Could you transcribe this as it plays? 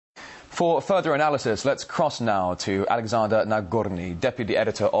For further analysis, let's cross now to Aleksandr Nagorny, deputy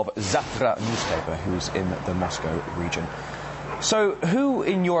editor of Zavtra newspaper, who's in the Moscow region. So, who,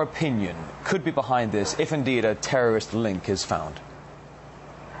 in your opinion, could be behind this if indeed a terrorist link is found?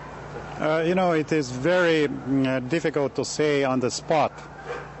 It is very difficult to say on the spot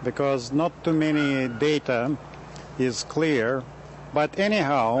because not too many data is clear. But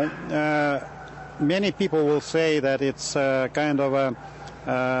anyhow, many people will say that it's kind of a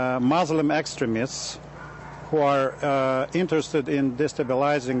Muslim extremists who are interested in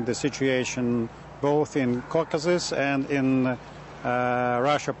destabilizing the situation both in Caucasus and in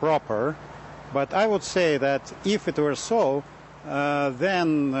Russia proper. But I would say that if it were so,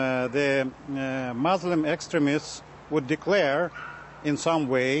 then the Muslim extremists would declare in some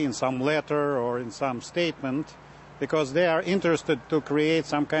way, in some letter or in some statement, because they are interested to create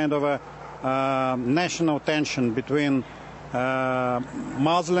some kind of a national tension between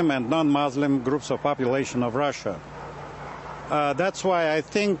Muslim and non-Muslim groups of population of Russia. That's why I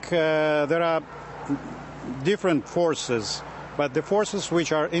think there are different forces, but the forces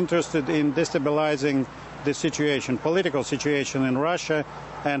which are interested in destabilizing the situation, political situation in Russia,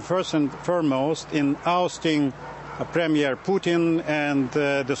 and first and foremost in ousting Premier Putin and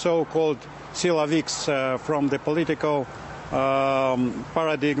the so-called siloviki from the political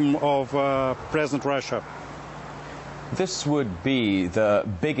paradigm of present Russia. This would be the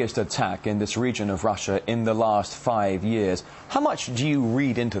biggest attack in this region of Russia in the last 5 years. How much do you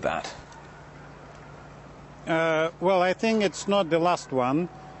read into that? Well, I think it's not the last one,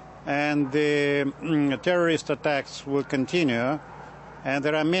 and the terrorist attacks will continue, and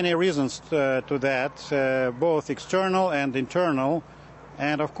there are many reasons to that, both external and internal,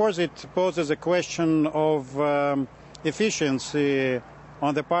 and of course it poses a question of efficiency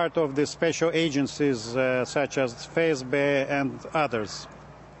on the part of the special agencies such as FSB and others.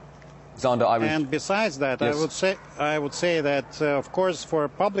 And besides that, yes. I would say that, of course, for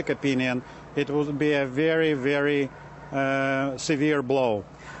public opinion, it would be a very, very severe blow.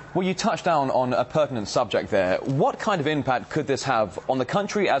 Well, you touched down on a pertinent subject there. What kind of impact could this have on the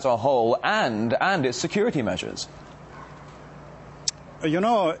country as a whole and its security measures?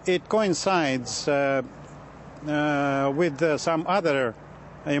 It coincides with some other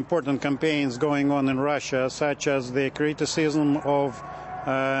important campaigns going on in Russia, such as the criticism of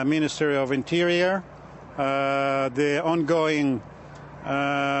Ministry of Interior, the ongoing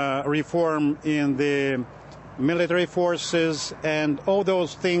reform in the military forces, and all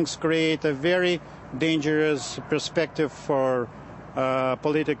those things create a very dangerous perspective for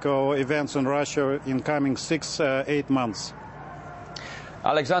political events in Russia in coming 6-8 months.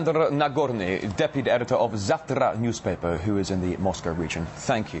 Aleksandr Nagorny, deputy editor of Zavtra newspaper, who is in the Moscow region.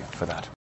 Thank you for that.